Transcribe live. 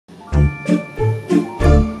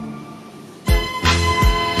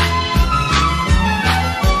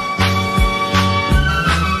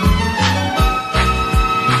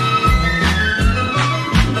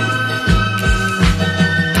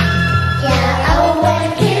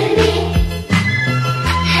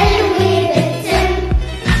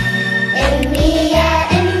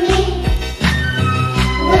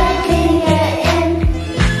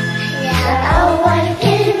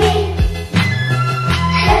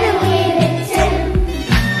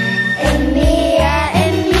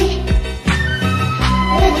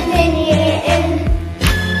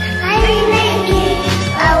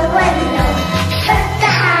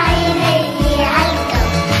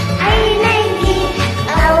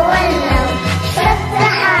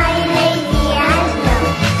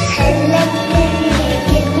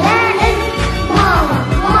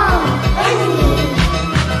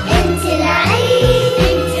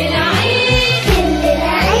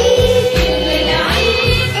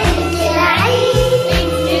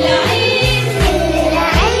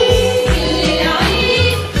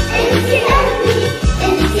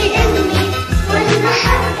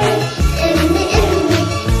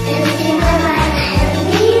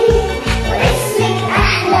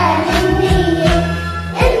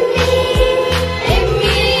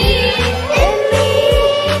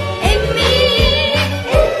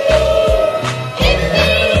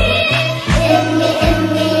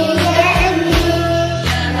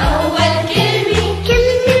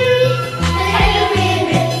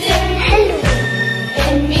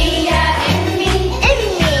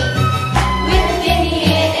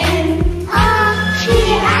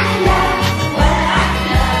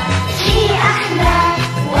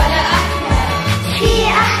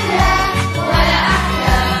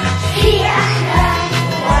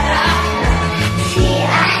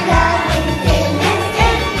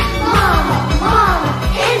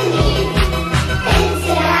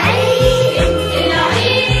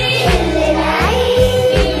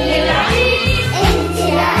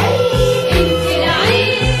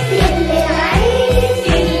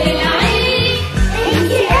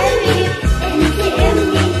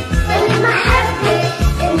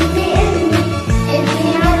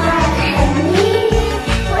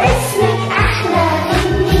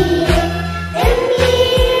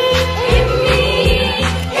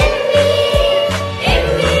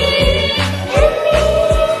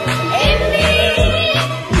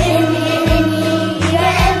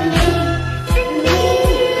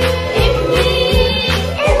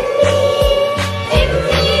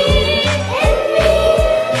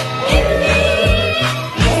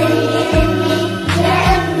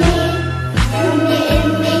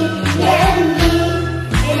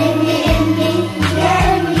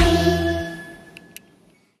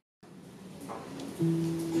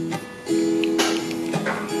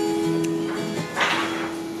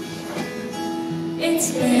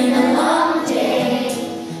It's been a long day.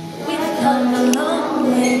 We've come a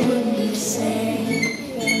long way, wouldn't you say?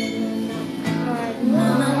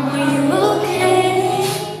 Mama, are you okay?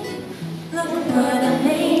 Look what I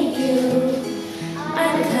made you. I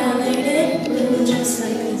colored it blue just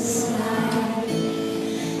like the sky.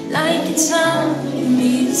 Like it's on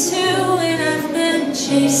me too, and I've been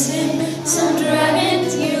chasing some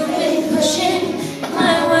dragons. You've been pushing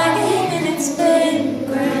my wagon, and it's been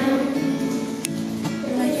grand.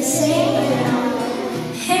 Like a sailor.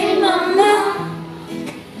 Hey mama,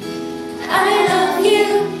 I love you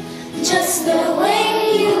just the way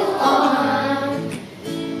you are.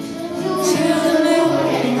 To the moon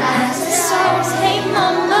and past the stars. Hey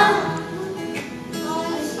mama,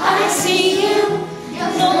 I see you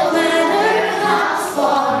no matter how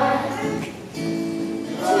far.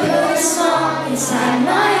 Your song inside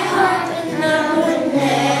my heart, and I would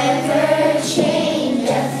never change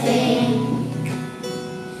a thing.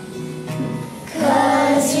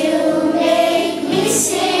 'Cause you make me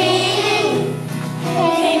sing.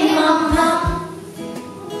 Hey mama,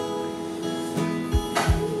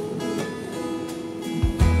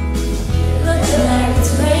 looks like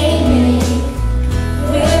it's raining.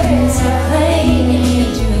 Winds are playing and you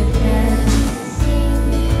do it best.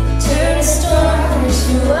 Turn a storm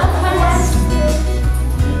into a past.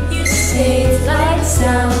 You say it's lights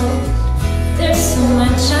out. There's so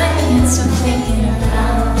much I can't stop thinking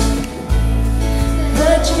about.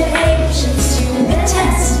 But your patience to the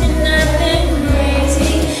test, and I've been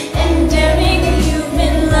crazy and daring. You've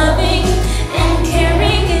been loving and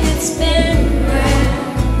caring, and it's been grand.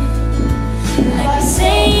 Like you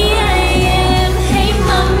say I am. Hey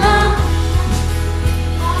mama,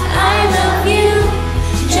 I love you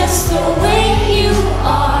just the way you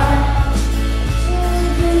are.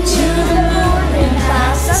 To the moon and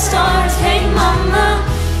past the stars. Hey mama,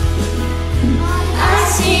 I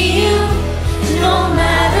see you no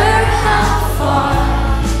matter how far.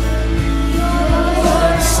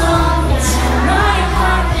 Your song inside my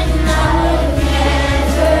heart, and I would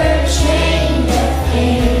never change a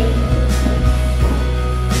thing.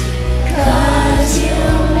 'Cause you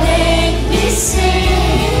make me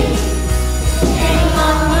sing. Hey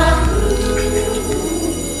mama,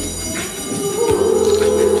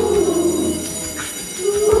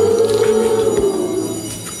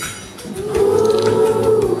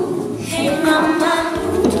 hey mama,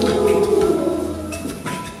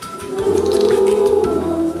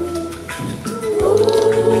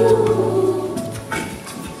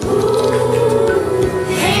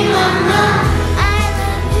 hey mama,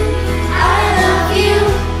 I love you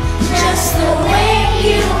just the way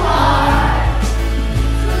you are.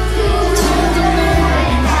 To the moon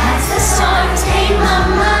and past the stars. Hey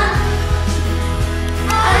mama,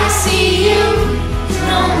 I see you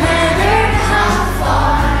no matter how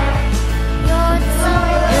far.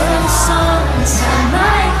 Your song inside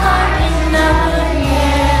my heart, and I would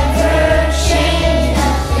never change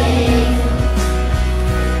a thing.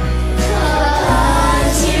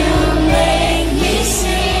 'Cause you make me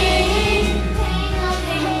sing.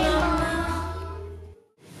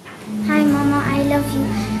 Hi Mama, I love you.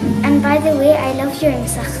 And by the way, I love your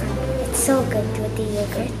مسخن. It's so good with the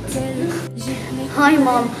yogurt. Hi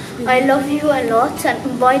Mom, I love you a lot, and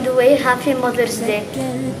by the way, Happy Mother's Day.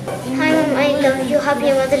 Hi Mom, I love you. Happy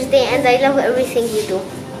Mother's Day, and I love everything you do.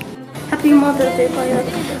 Happy Mother's Day, Mom.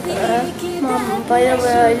 By the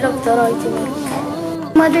way, I love the writing.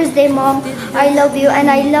 Mother's Day, Mom. I love you, and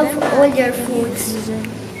I love all your foods.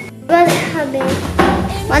 Well, happy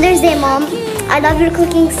Mother's Day, Mom. I love your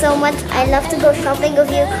cooking so much. I love to go shopping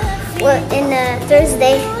with you in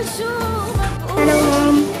Thursday. Hello,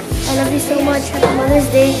 Mom. I love you so much. Happy Mother's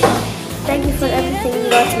Day. Thank you for everything you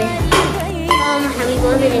got me. Mom, happy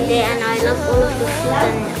Mother's Day, and I love all of your food,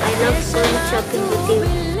 and I love going shopping with you.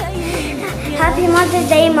 Happy Mother's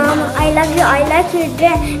Day, Mom. I love you. I like your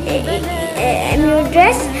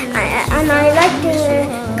dress, and I like to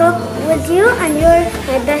cook with you, and you're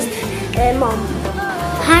my best mom.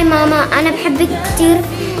 هاي ماما، أنا بحبك كتير،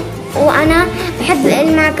 وأنا بحب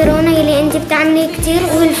المعكرونة اللي أنت بتعملي كتير،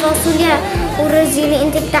 والفاصوليا والرز اللي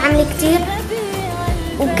أنت بتعملي كتير،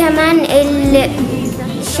 وكمان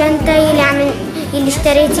الشنطة اللي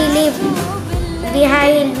اشتريتي لي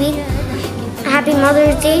بهاي البيت. Happy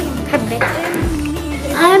Mother's Day. بحبك.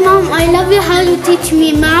 Hi Mom, I love you how you teach me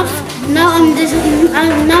math. Now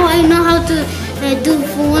I know how to do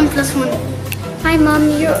 1 + 1. Hi Mom,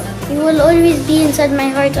 you will always be inside my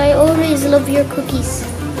heart. I always love your cookies.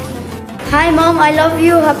 Hi Mom, I love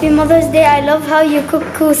you. Happy Mother's Day. I love how you cook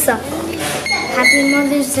kusa. Happy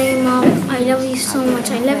Mother's Day, Mom. I love you so much.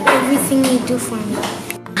 I love everything you do for me.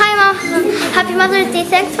 Hi Mom, Mama. Happy Mother's Day.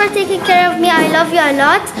 Thanks for taking care of me. I love you a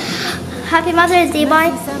lot. Happy Mother's Day.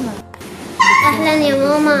 Bye. أهلا يا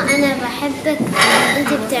ماما، أنا بحبك،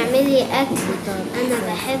 أنت بتعملي أكل أنا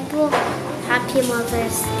بحبه. Happy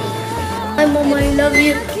Mother's Day. Hi Mama, I love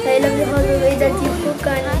you. I love you how the way that you cook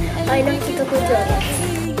and I love to talk with you a lot.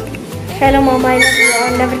 Hello Mama, I love you.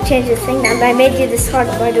 I'll never change a thing and I made you this heart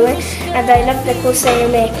by the way and I love the clothes that you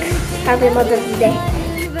make. Happy Mother's Day.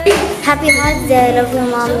 Happy Mother's Day. I love you,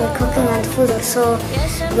 Mom. Your cooking and food are so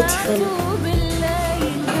beautiful.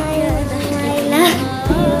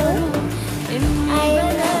 I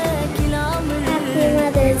love you. Happy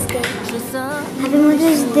Mother's Day. Happy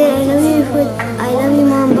Mother's Day. I love you, food. I love you,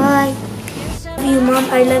 Mom. Bye. I love you, Mom.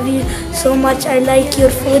 I love you so much. I like your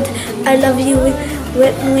food. I love you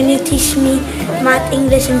when you teach me math,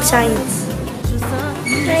 English, and science.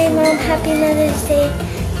 Hi, Mom. Happy Mother's Day.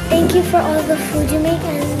 Thank you for all the food you make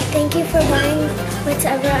and thank you for buying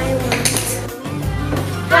whatever I want.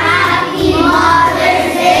 Happy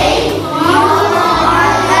Mother's Day.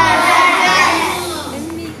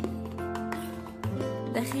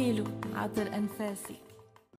 دخيله عطر أنفاسي